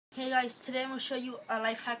Hey guys, today I'm gonna show you a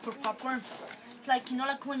life hack for popcorn. Like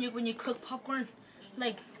like when you cook popcorn,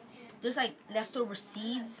 like there's like leftover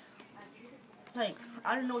seeds. Like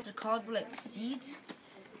I don't know what they're called, but like seeds,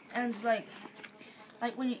 and it's like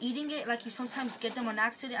when you're eating it, like you sometimes get them on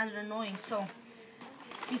accident and they're annoying. So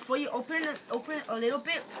before you open it a little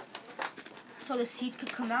bit, so the seed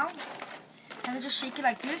could come out, and then just shake it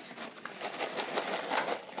like this,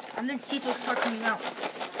 and then seeds will start coming out.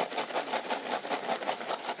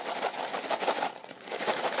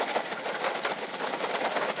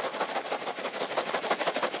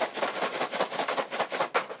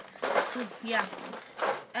 So yeah,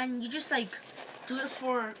 and you just like do it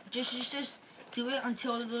for just do it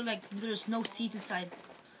until there's no seeds inside.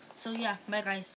 So yeah, bye guys.